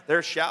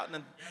they're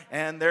shouting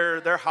and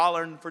they're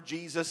hollering for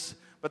Jesus.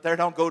 But they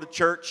don't go to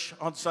church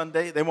on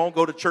Sunday. They won't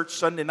go to church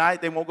Sunday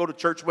night. They won't go to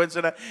church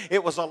Wednesday night.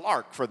 It was a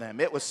lark for them.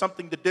 It was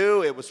something to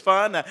do. It was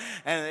fun.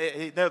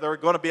 And there are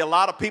going to be a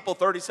lot of people,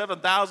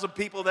 37,000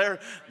 people there.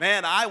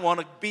 Man, I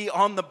want to be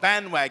on the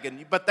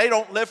bandwagon. But they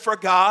don't live for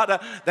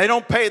God. They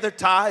don't pay their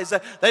tithes.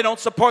 They don't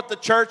support the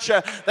church.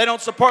 They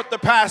don't support the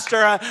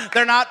pastor.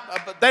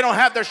 They don't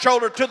have their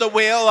shoulder to the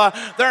wheel.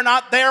 They're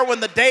not there when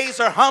the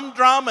days are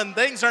humdrum and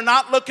things are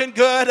not looking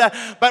good.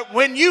 But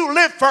when you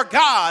live for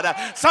God,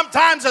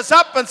 sometimes it's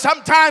up and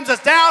sometimes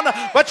it's down,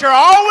 but you're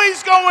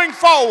always going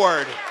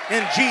forward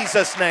in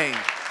Jesus' name.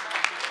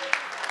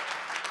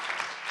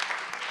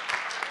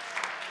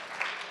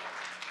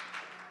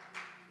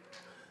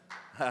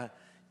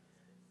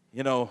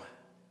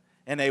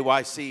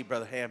 NAYC,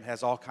 Brother Ham,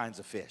 has all kinds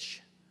of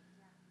fish.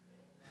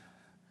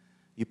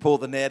 You pull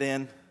the net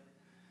in,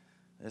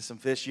 there's some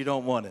fish you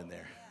don't want in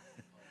there.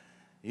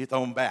 You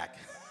throw them back.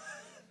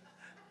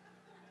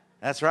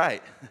 That's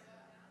right.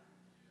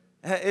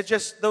 It's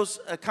just those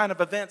kind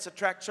of events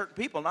attract certain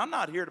people. And I'm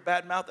not here to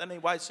badmouth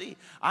NAYC.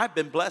 I've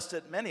been blessed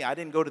at many. I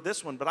didn't go to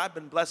this one, but I've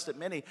been blessed at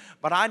many.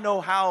 But I know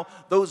how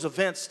those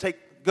events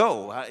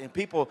go. And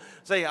people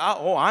say,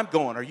 oh, I'm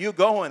going. Are you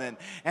going?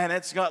 And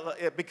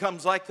it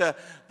becomes like the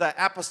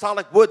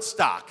apostolic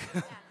Woodstock.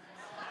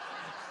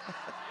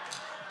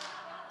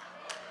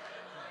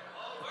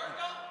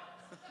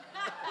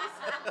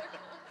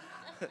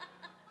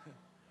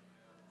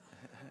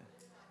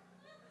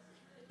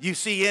 You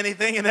see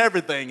anything and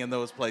everything in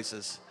those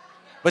places.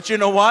 But you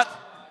know what?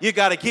 You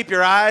got to keep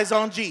your eyes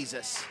on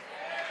Jesus.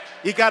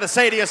 You got to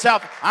say to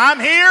yourself, I'm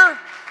here.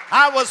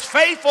 I was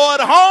faithful at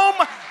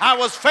home. I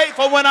was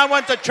faithful when I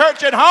went to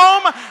church at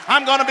home.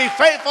 I'm going to be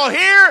faithful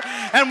here.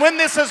 And when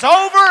this is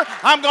over,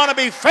 I'm going to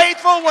be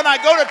faithful when I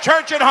go to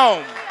church at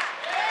home.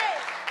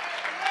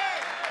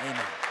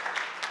 Amen.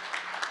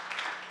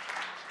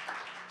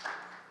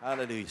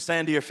 Hallelujah.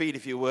 Stand to your feet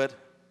if you would.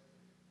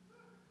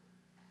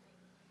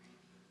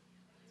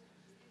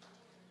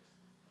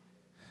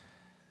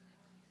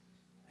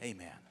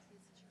 Amen.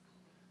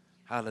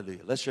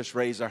 Hallelujah. Let's just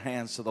raise our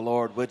hands to the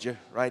Lord, would you,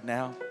 right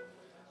now?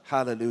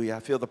 Hallelujah.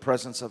 I feel the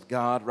presence of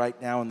God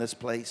right now in this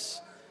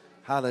place.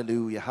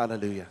 Hallelujah.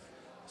 Hallelujah.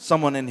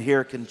 Someone in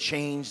here can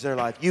change their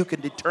life. You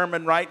can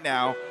determine right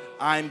now,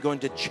 I'm going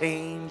to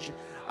change.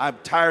 I'm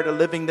tired of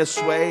living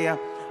this way.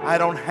 I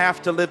don't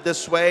have to live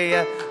this way.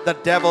 The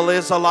devil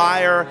is a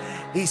liar.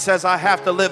 He says I have to live